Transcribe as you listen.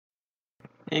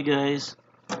Hey guys,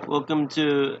 welcome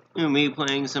to me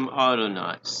playing some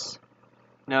Autonauts.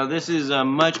 Now this is a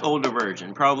much older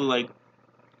version, probably like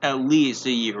at least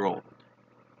a year old.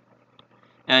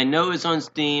 And I know it's on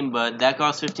Steam, but that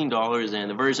cost $15 and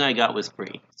the version I got was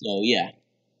free. So yeah,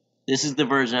 this is the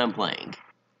version I'm playing.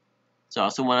 It's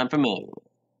also one I'm familiar with.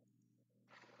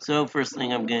 So first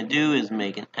thing I'm going to do is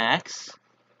make an axe.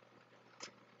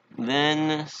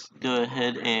 Then go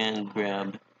ahead and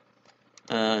grab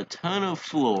a ton of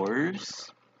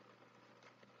floors.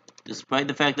 Despite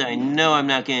the fact that I know I'm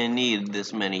not going to need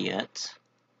this many yet.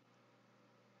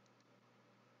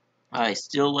 I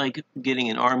still like getting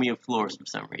an army of floors for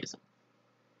some reason.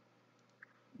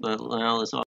 But now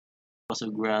let's also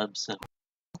grab some.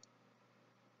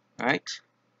 Alright.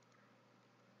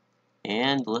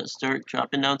 And let's start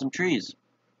chopping down some trees.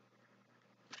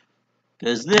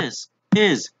 Because this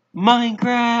is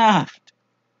Minecraft!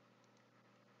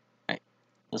 Alright,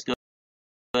 let's go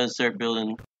ahead and start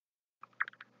building.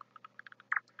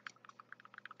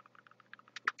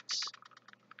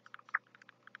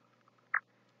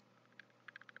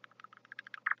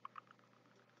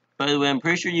 By the way, I'm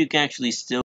pretty sure you can actually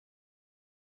still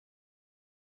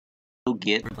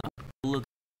get. Look,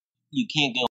 you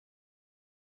can't go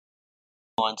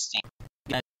on Steam. You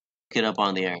gotta look it up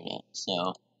on the internet.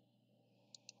 So,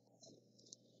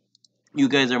 you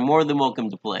guys are more than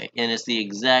welcome to play. And it's the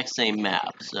exact same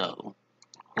map. So,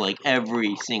 like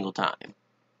every single time.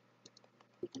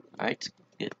 Alright,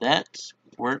 get that.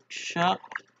 Workshop.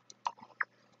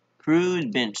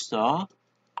 Crude bench saw.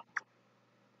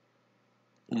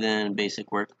 Then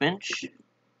basic workbench.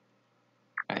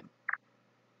 Alright.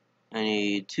 I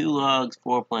need 2 logs,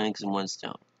 4 planks, and 1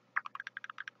 stone.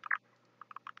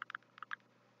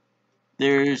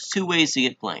 There's 2 ways to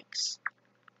get planks.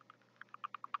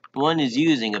 One is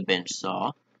using a bench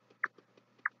saw,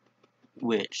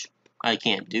 which I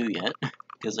can't do yet,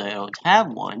 because I don't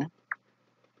have one.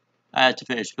 I have to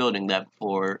finish building that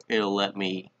before it'll let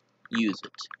me use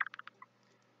it.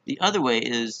 The other way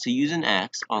is to use an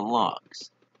axe on logs.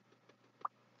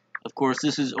 Of course,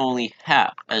 this is only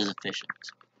half as efficient.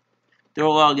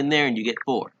 Throw a log in there and you get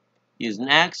 4. Use an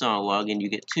axe on a log and you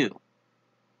get 2.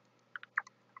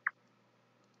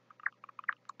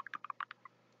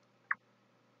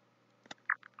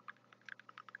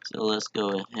 So let's go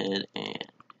ahead and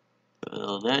put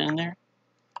all that in there.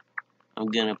 I'm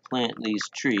gonna plant these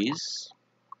trees.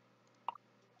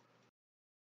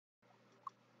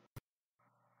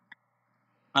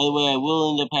 By the way, I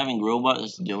will end up having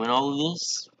robots doing all of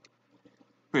this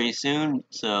pretty soon,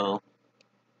 so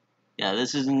yeah,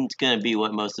 this isn't gonna be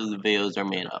what most of the videos are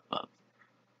made up of.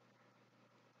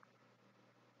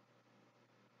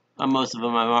 On most of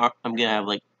them, I'm gonna have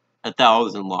like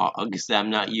 1,000 logs that I'm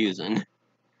not using.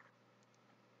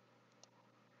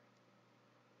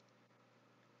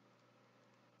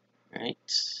 Right.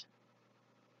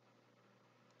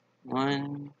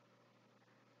 1,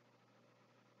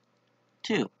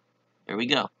 2. There we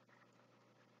go.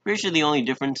 Pretty sure the only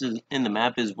difference in the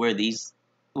map is where these,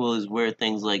 well, is where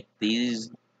things like these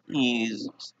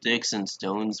sticks and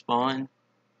stones spawn.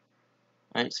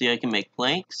 Alright, see, I can make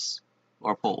planks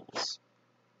or poles.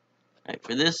 Alright,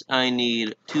 for this I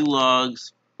need 2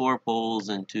 logs, 4 poles,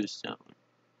 and 2 stone.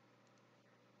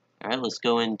 Alright, let's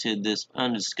go into this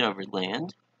undiscovered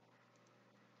land.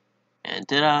 And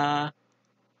ta-da!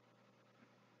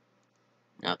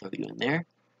 Now throw you in there.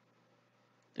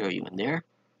 Throw you in there.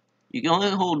 You can only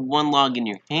hold 1 log in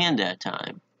your hand at a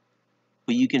time,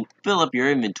 but you can fill up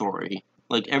your inventory,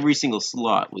 like every single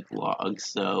slot with logs,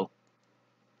 so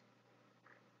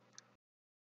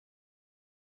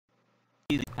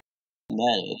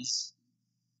that is.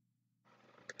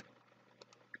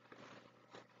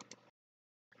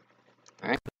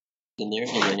 Alright, in there,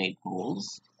 and then 8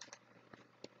 poles.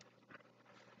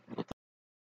 We'll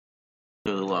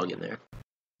throw the log in there.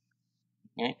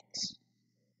 Alright.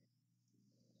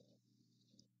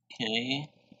 Okay,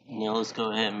 now let's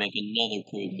go ahead and make another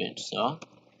crude bench saw.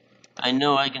 I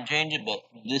know I can change it, but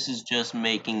this is just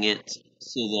making it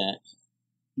so that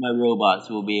my robots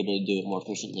will be able to do it more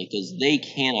efficiently, because they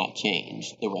cannot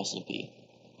change the recipe.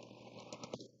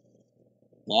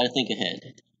 Gotta think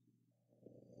ahead.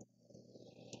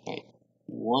 Alright,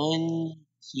 1,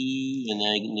 2, and then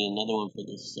I need another one for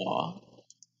the saw.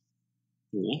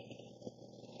 3.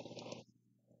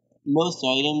 Most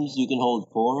items you can hold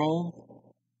 4 of.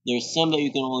 There's some that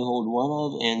you can only hold 1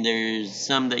 of, and there's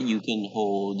some that you can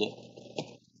hold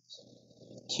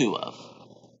 2 of.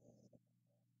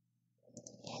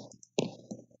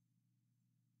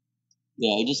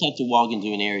 Yeah, I just have to walk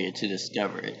into an area to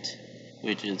discover it,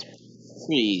 which is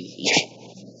pretty easy.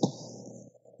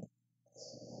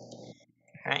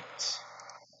 Right.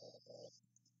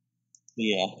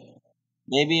 Yeah.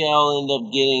 Maybe I'll end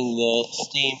up getting the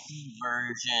Steam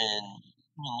version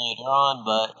later on,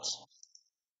 but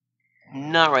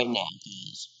not right now,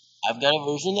 because I've got a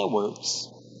version that works,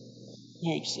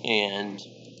 and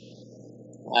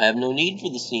I have no need for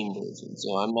the Steam version,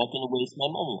 so I'm not going to waste my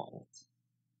money on it.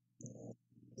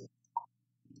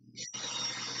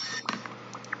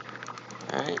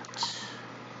 Alright.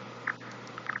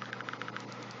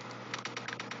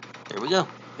 There we go.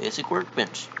 Basic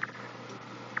workbench.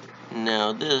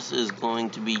 Now this is going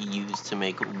to be used to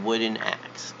make a wooden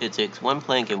axe. It takes one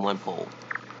plank and one pole.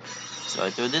 So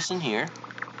I throw this in here,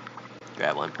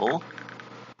 grab one pole,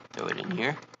 throw it in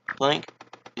here, plank,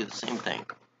 do the same thing.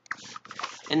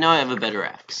 And now I have a better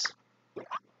axe.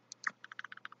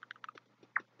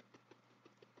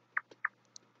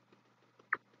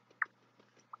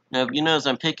 Now if you notice,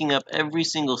 I'm picking up every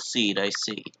single seed I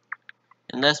see.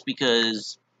 And that's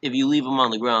because if you leave them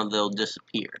on the ground, they'll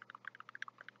disappear.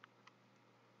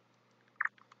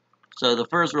 So the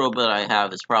first robot I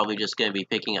have is probably just going to be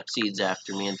picking up seeds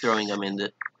after me and throwing them in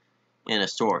a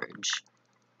storage.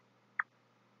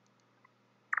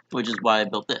 Which is why I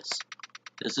built this.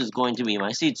 This is going to be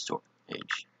my seed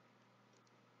storage.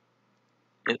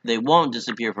 They won't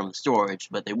disappear from the storage,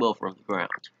 but they will from the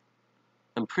ground.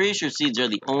 I'm pretty sure seeds are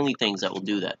the only things that will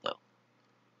do that, though.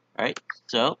 Alright,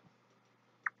 so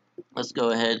let's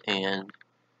go ahead and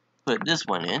put this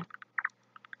one in.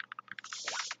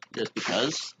 Just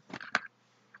because.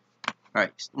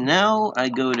 Alright, now I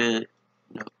go to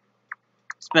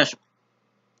special.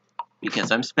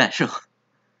 Because I'm special.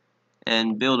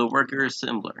 And build a worker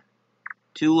assembler.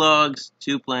 2 logs,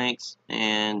 2 planks,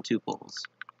 and 2 poles.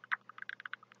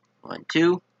 1,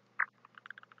 2.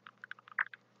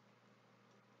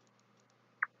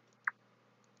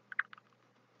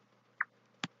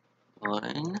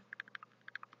 1,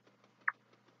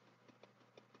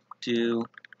 2,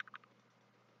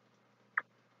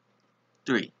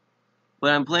 3.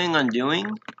 What I'm planning on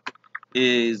doing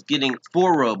is getting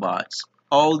 4 robots,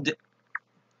 all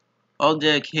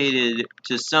dedicated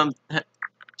to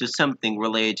something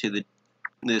related to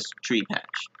this tree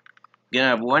patch. I'm gonna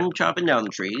have 1 chopping down the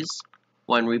trees,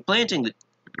 1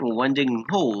 1 digging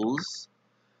holes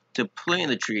to plant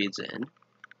the trees in,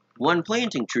 1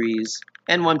 planting trees,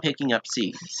 and 1 picking up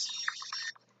seeds.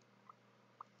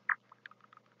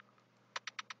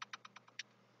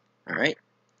 Alright.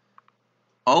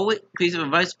 Piece of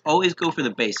advice, always go for the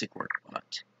basic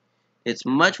workbot. It's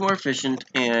much more efficient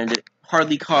and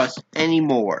hardly costs any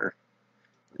more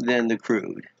than the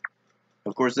crude.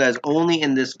 Of course, that's only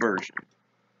in this version.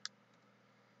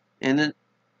 In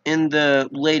the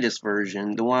latest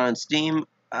version, the one on Steam,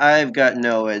 I've got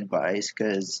no advice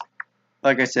because,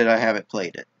 like I said, I haven't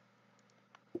played it.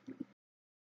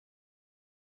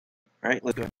 Alright,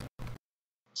 let's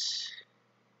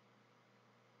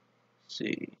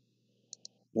see.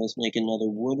 Let's make another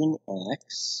wooden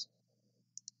axe.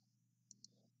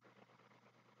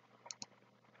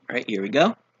 Alright, here we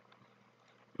go.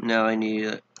 Now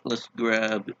let's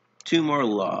grab 2 more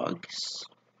logs.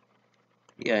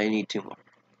 Yeah, I need 2 more.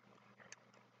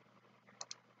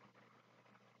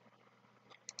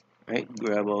 Alright,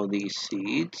 grab all these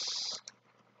seeds.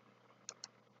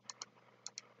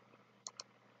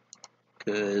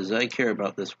 Because I care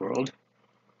about this world.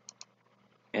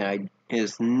 And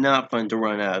it's not fun to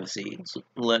run out of seeds,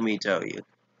 let me tell you.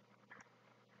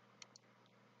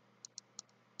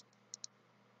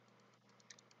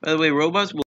 By the way,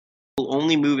 robots will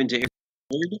only move into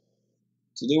area,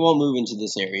 so they won't move into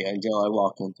this area until I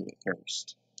walk into it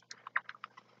first.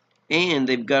 And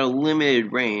they've got a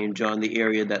limited range on the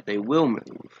area that they will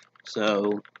move.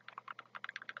 So,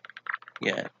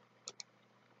 yeah.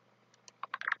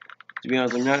 To be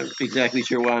honest, I'm not exactly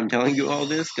sure why I'm telling you all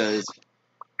this, because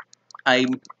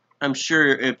I'm sure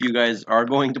if you guys are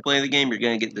going to play the game, you're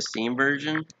going to get the Steam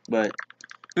version, but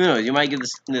who knows, you might get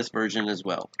this version as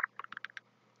well.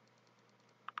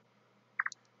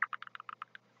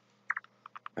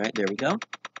 Alright, there we go.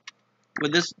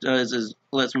 What this does is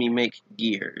lets me make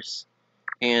gears.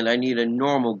 And I need a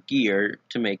normal gear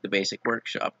to make the basic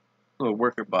workshop, or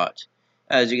worker bot,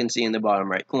 as you can see in the bottom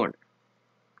right corner.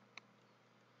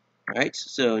 Alright,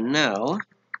 so now,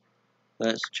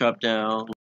 let's chop down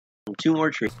 2 more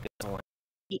trees to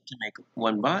make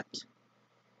 1 bot.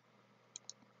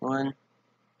 1,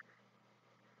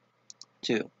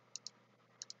 2.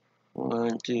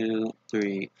 1, 2,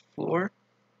 3, 4.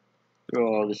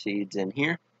 Throw all the seeds in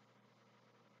here.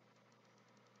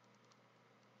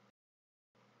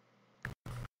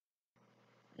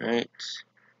 Alright.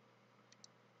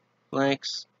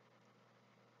 Planks.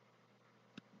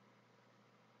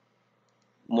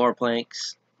 more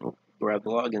planks. Grab the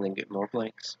log and then get more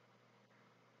planks.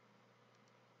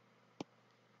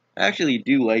 I actually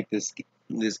do like this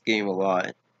game a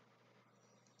lot.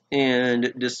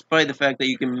 And despite the fact that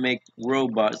you can make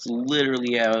robots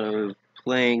literally out of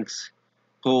planks,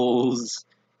 poles,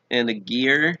 and a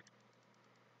gear,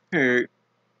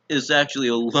 it's actually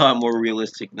a lot more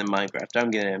realistic than Minecraft,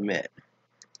 I'm gonna admit.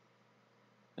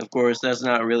 Of course, that's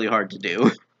not really hard to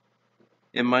do.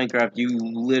 In Minecraft, you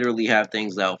literally have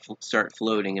things that will start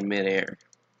floating in midair.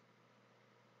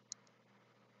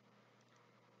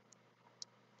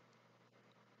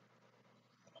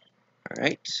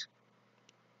 Alright.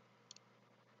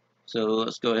 So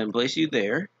let's go ahead and place you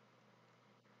there.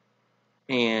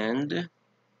 And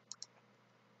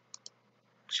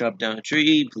chop down a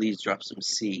tree. Please drop some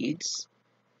seeds.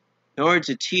 In order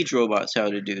to teach robots how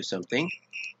to do something,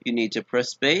 you need to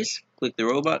press space, click the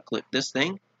robot, click this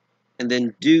thing, and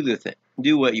then do the thing.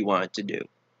 Do what you want it to do.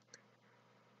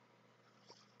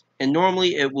 And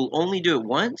normally it will only do it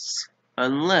once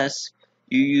unless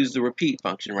you use the repeat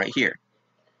function right here.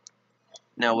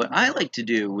 Now what I like to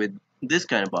do with this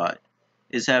kind of bot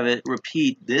is have it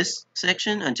repeat this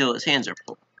section until its hands are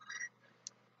full.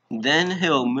 Then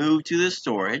he'll move to the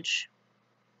storage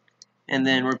and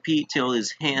then repeat till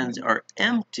his hands are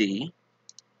empty,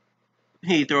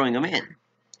 he throwing them in.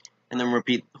 And then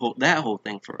repeat that whole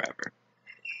thing forever.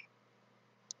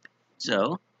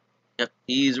 So, yep,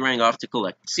 he's running off to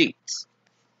collect seeds.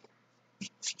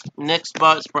 Next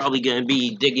spot's probably going to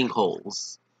be digging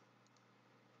holes.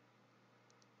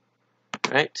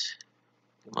 Right?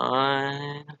 Come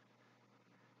on.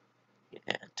 Yeah,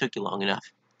 it took you long enough.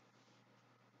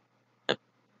 Yep,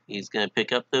 he's going to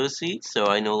pick up those seeds, so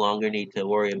I no longer need to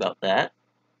worry about that.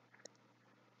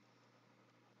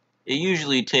 It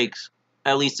usually takes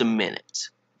at least a minute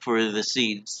for the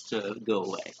seeds to go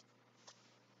away.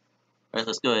 Alright,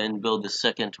 let's go ahead and build the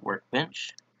second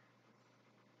workbench.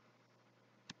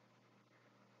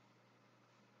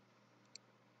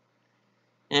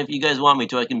 And if you guys want me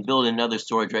to, I can build another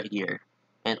storage right here.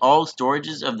 And all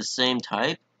storages of the same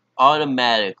type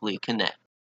automatically connect.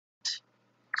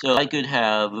 So I could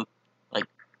have like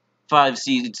 5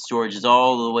 seed storages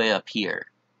all the way up here.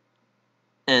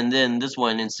 And then this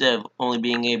one, instead of only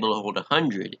being able to hold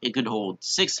 100, it could hold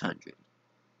 600.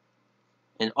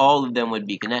 And all of them would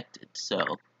be connected. So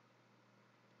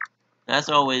that's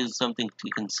always something to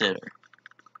consider.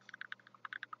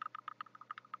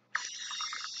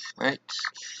 Right?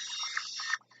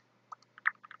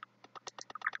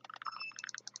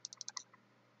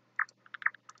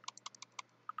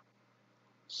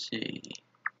 Let's see.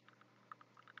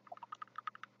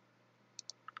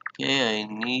 Okay, I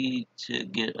need to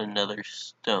get another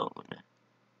stone.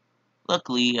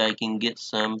 Luckily, I can get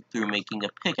some through making a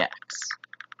pickaxe.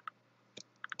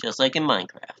 Just like in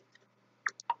Minecraft.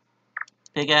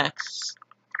 Pickaxe,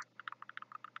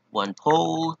 1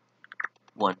 pole,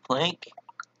 1 plank,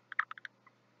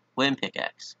 wooden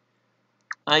pickaxe.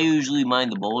 I usually mine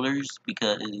the boulders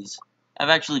because I've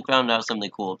actually found out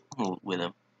something cool with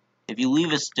them. If you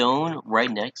leave a stone right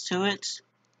next to it,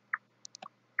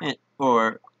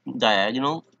 or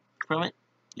diagonal from it,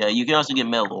 yeah, you can also get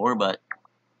metal ore, but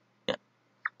yeah,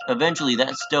 eventually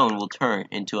that stone will turn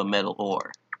into a metal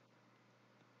ore.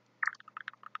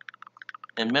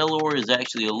 And metal ore is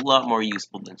actually a lot more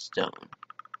useful than stone.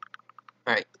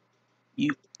 Alright,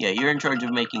 you're in charge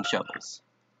of making shovels.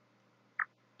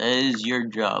 That is your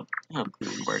job.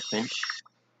 Including workbench.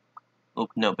 Oh,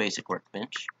 no, basic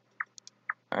workbench.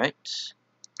 Alright.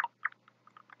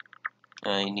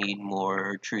 I need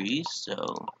more trees, so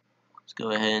let's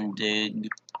go ahead and dig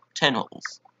 10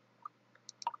 holes.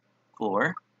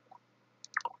 4,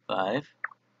 5,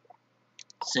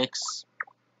 6,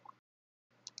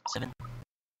 7,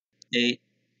 8,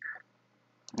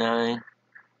 9,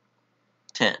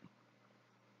 10.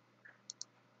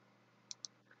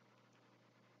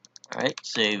 Alright,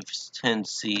 saves 10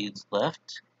 seeds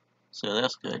left, so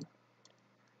that's good.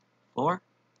 4.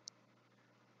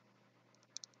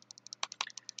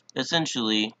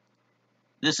 Essentially,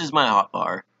 this is my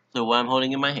hotbar, so what I'm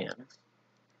holding in my hands,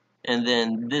 and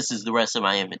then this is the rest of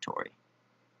my inventory.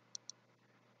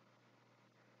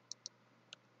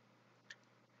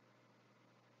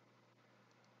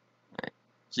 Alright,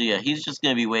 so yeah, he's just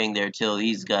going to be waiting there till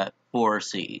he's got 4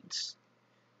 seeds.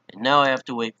 And now I have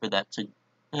to wait for that to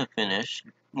finish,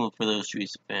 well, for those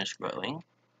trees to finish growing,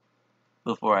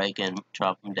 before I can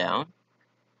chop them down.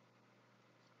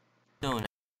 Don't have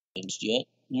changed yet.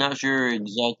 Not sure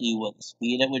exactly what the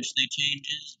speed at which they change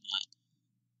is, but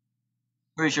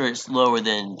pretty sure it's slower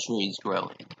than trees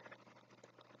growing.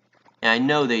 And I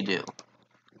know they do.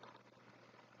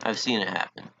 I've seen it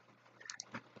happen.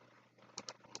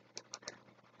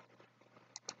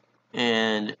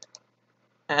 And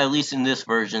at least in this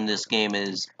version, this game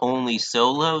is only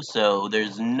solo, so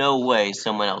there's no way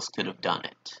someone else could have done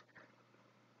it.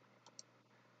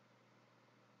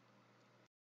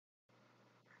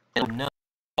 And no,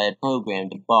 I had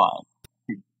programmed a bot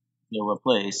to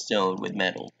replace stone with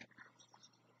metal.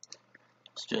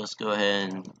 Let's just go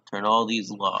ahead and turn all these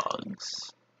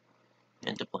logs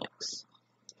into planks.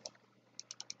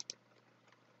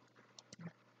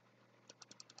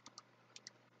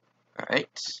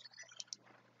 Alright.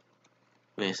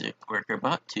 Basic worker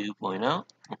bot 2.0.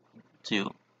 2.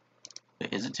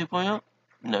 Wait, is it 2.0?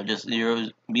 No, just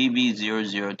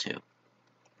BB002.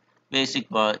 Basic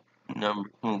bot number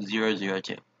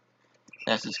 002.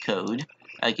 That's his code.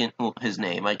 His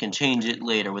name. I can change it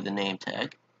later with a name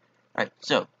tag. Alright,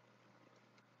 so.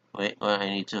 Wait, I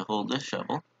need to hold the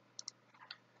shovel.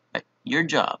 Alright, your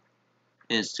job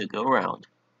is to go around,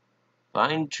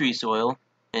 find tree soil,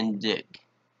 and dig.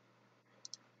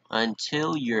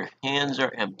 Until your hands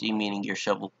are empty, meaning your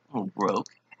shovel broke.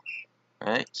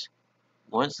 Right?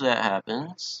 Once that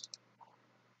happens,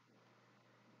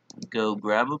 go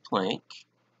grab a plank,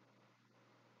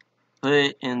 put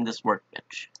it in this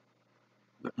workbench.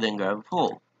 Then grab a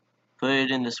pole, put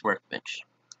it in this workbench.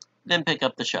 Then pick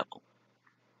up the shovel.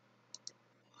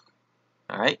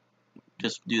 Alright?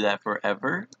 Just do that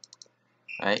forever.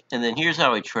 Alright? And then here's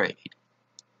how I trade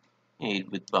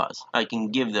with bots. I can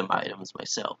give them items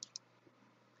myself.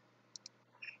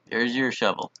 There's your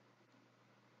shovel.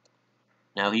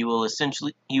 Now he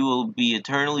will be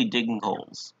eternally digging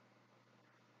holes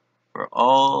for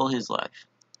all his life.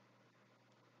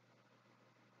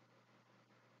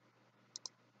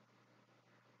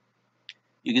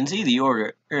 You can see the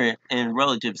order and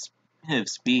relative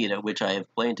speed at which I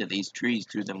have planted these trees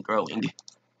through them growing.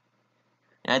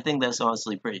 And I think that's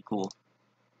honestly pretty cool.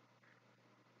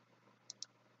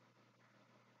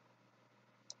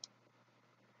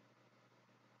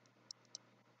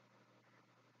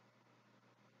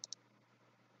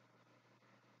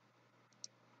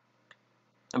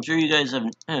 I'm sure you guys have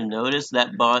noticed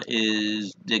that bot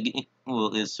is digging,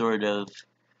 is sort of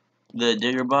the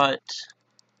digger bot.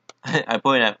 I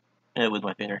point at it with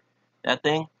my finger. That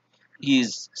thing,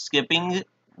 he's skipping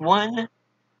one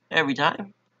every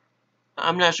time.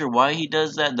 I'm not sure why he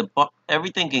does that.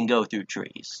 Everything can go through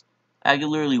trees. I can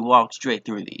literally walk straight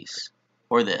through these,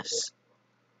 or this.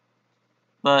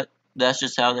 But that's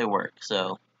just how they work,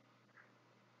 so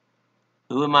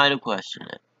who am I to question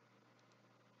it?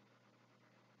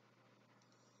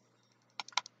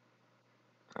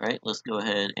 Alright, let's go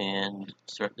ahead and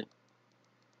start to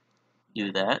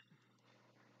do that.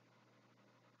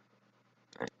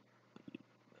 Alright,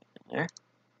 there.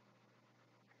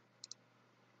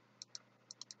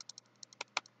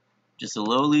 Just a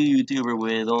lowly YouTuber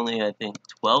with only, I think,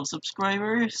 12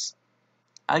 subscribers?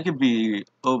 I could be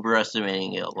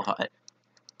overestimating it a lot.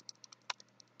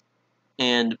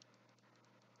 And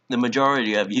the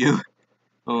majority of you,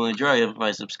 the majority of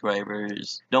my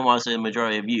subscribers, don't want to say the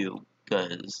majority of you,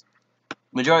 because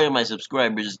majority of my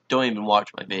subscribers don't even watch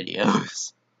my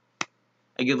videos.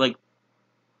 I get like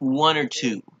 1 or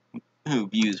 2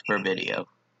 views per video.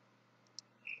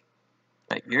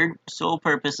 Right, your sole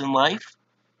purpose in life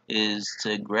is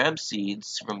to grab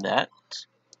seeds from that.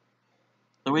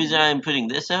 The reason I'm putting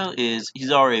this out is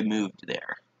he's already moved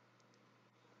there.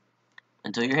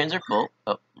 Until your hands are full.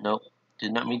 Oh, nope.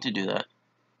 Did not mean to do that.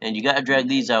 And you gotta drag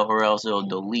these out or else it'll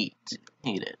delete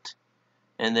it.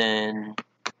 And then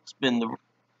spin the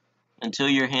until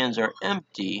your hands are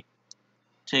empty.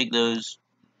 Take the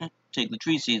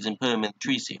tree seeds and put them in the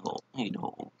tree seed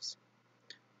holes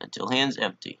until hands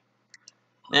empty.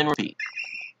 Then repeat.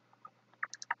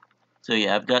 So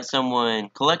yeah, I've got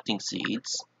someone collecting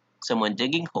seeds, someone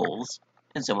digging holes,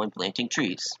 and someone planting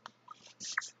trees.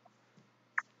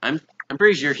 I'm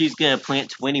pretty sure he's gonna plant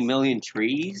 20 million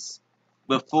trees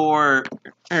before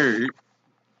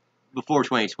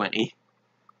 2020.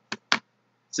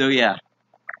 So yeah,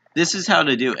 this is how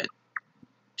to do it.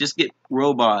 Just get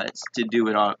robots to do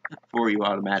it for you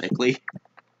automatically.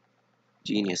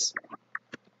 Genius.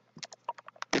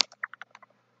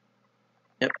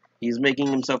 Yep, he's making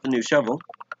himself a new shovel.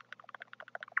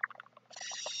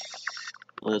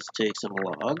 Let's take some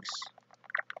logs.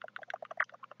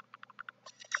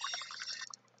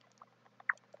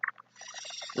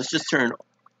 Let's just turn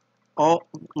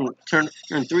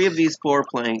 3 of these 4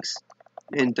 planks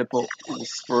into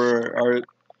poles for our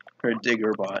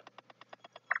digger bot.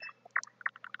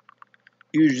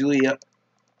 Usually,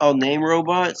 I'll name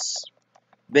robots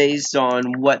based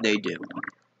on what they do.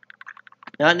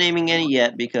 Not naming any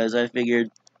yet because I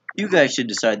figured you guys should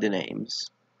decide the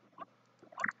names.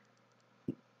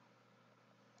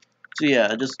 So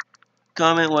yeah, just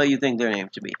comment what you think their name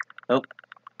should be. Oh,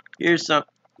 here's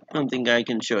something I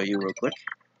can show you real quick.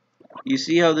 You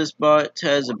see how this bot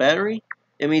has a battery?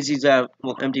 It means he's out,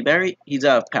 well, empty battery, he's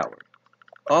out of power.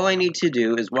 All I need to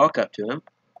do is walk up to him,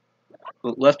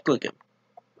 left click him,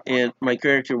 and my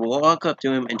character will walk up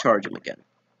to him and charge him again.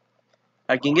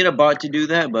 I can get a bot to do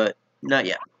that, but not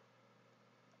yet.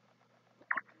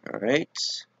 Alright,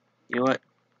 you know what?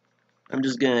 I'm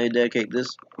just going to dedicate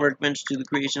this workbench to the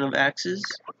creation of axes.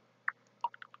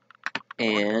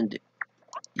 And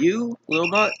you,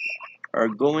 little bot, are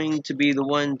going to be the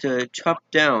one to chop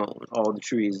down all the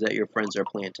trees that your friends are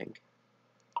planting.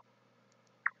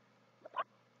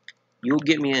 You'll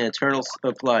get me an eternal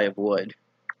supply of wood.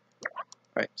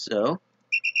 Alright, so,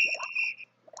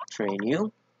 train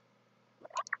you,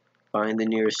 find the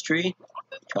nearest tree,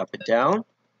 chop it down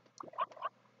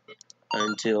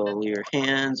until your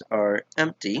hands are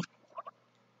empty.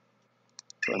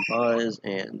 So pause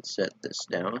and set this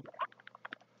down.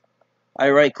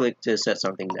 I right click to set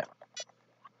something down.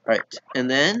 Alright, and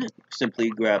then simply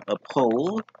grab a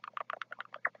pole,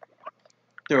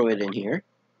 throw it in here,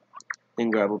 then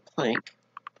grab a plank,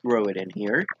 throw it in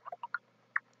here.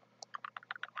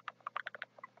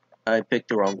 I picked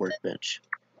the wrong workbench.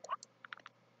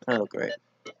 Oh, great.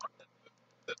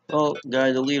 Well,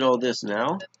 gotta delete all this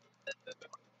now.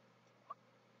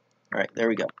 Alright, there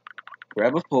we go.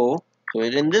 Grab a pole, put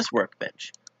it in this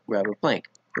workbench. Grab a plank,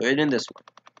 put it in this one.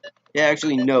 It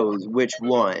actually knows which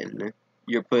one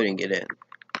you're putting it in.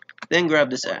 Then grab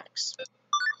this axe.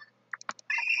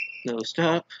 No,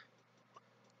 stop.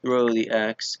 Throw the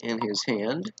axe in his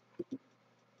hand.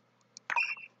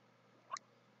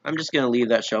 I'm just gonna leave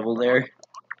that shovel there.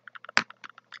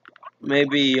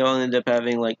 Maybe you'll end up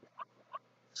having, like,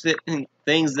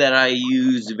 things that I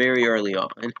used very early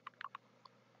on.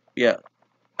 Yeah,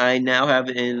 I now have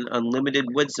an unlimited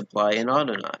wood supply in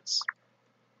Autonauts.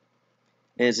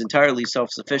 And it's entirely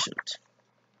self-sufficient.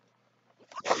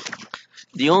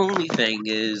 The only thing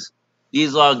is,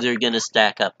 these logs are gonna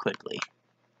stack up quickly.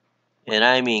 And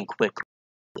I mean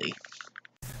quickly.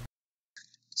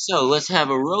 So, let's have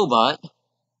a robot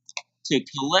to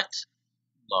collect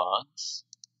logs.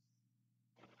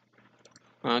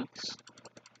 Logs.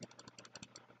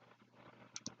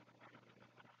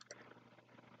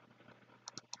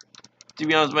 To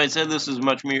be honest, when I said this was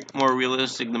much more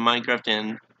realistic than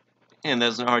Minecraft, and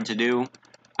that's not hard to do,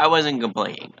 I wasn't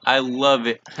complaining. I love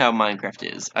it how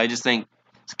Minecraft is. I just think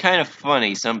it's kind of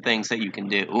funny, some things that you can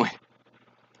do.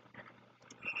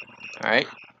 Alright.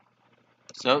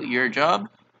 So, your job,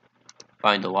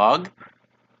 find a log.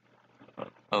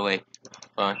 Oh wait,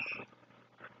 hold on.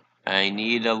 I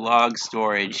need a log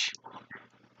storage.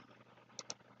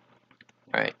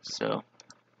 Alright, so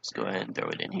let's go ahead and throw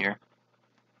it in here.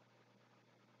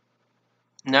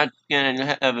 I'm not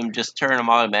gonna have them just turn them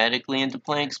automatically into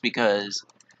planks because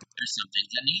there's some things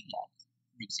that need that.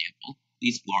 For example,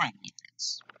 these flooring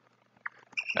blueprints.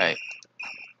 Alright,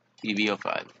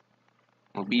 BB05.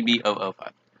 Well,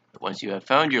 BB005. Once you have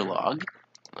found your log,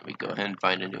 let me go ahead and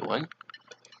find a new one,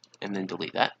 and then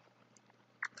delete that.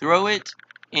 Throw it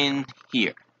in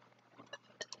here,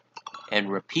 and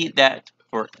repeat that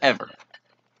forever.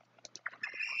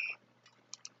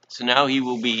 So now he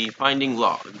will be finding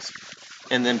logs,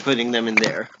 and then putting them in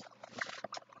there,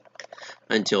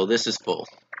 until this is full.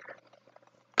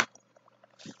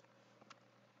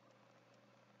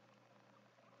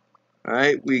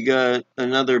 Alright, we got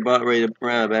another bot ready to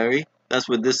run out of battery. That's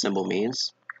what this symbol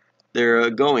means. They're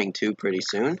going to pretty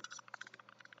soon.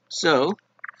 So,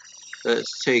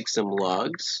 let's take some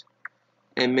logs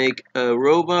and make a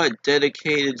robot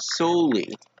dedicated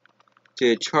solely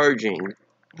to charging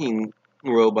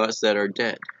robots that are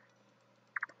dead.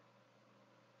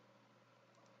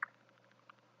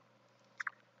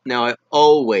 Now I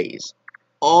always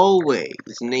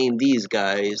name these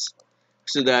guys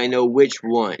so that I know which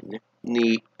one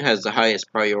has the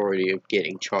highest priority of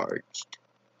getting charged.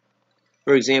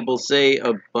 For example, say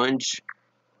a bunch,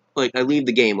 like I leave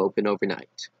the game open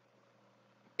overnight,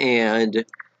 and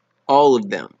all of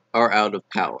them are out of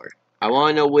power. I want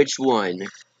to know which one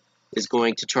is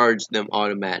going to charge them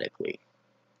automatically.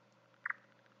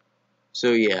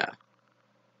 So yeah.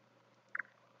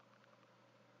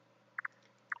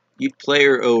 You'd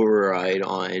player override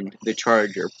on the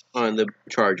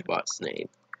charge bot's name.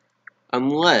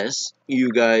 Unless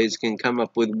you guys can come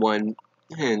up with one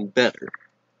and better.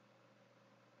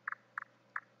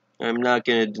 I'm not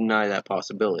going to deny that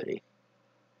possibility.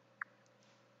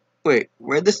 Wait,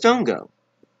 where'd the stone go?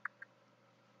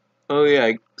 Oh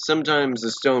yeah, sometimes the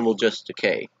stone will just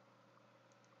decay.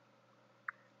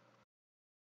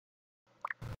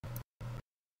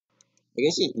 I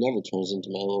guess it never turns into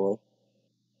Malor.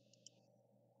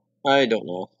 I don't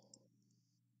know.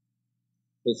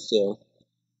 But still,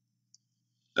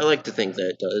 I like to think that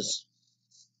it does.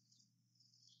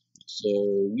 So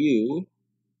you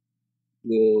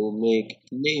will make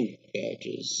name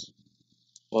badges.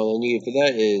 All I need for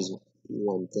that is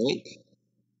one plank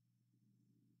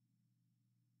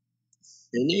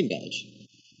and name badge.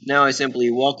 Now I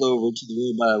simply walk over to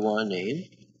the robot I want to name,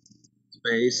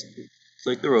 space,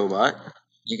 click the robot,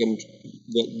 then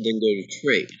go to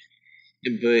trade,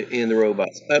 and put in the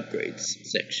robot's upgrades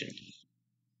section.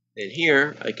 And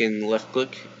here I can left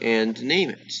click and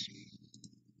name it.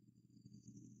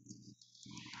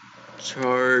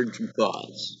 Charge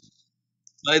bots.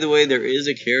 By the way, there is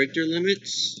a character limit.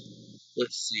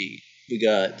 Let's see. We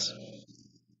got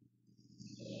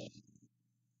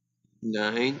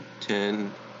 9,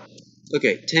 10.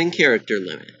 Okay, 10 character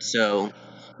limit. So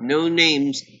no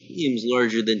names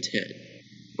larger than 10,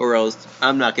 or else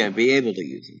I'm not going to be able to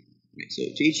use them. Okay, so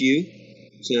teach you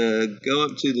to go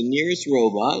up to the nearest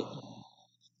robot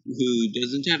who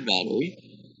doesn't have battery,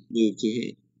 move to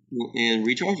him, and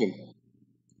recharge him.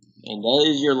 And that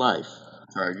is your life,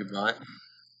 Charger Bot.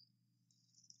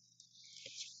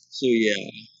 So yeah.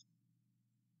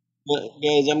 But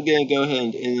guys, I'm gonna go ahead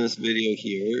and end this video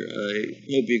here. I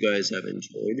hope you guys have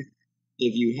enjoyed.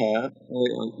 If you have,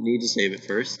 I need to save it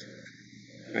first.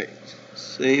 Alright,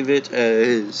 save it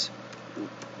as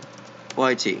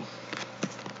YT.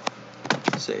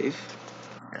 Save.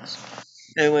 Yes.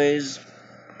 Anyways,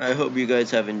 I hope you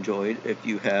guys have enjoyed. If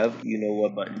you have, you know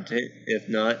what button to hit. If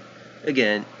not,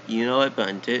 again, you know what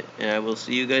button to hit, and I will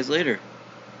see you guys later.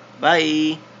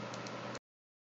 Bye!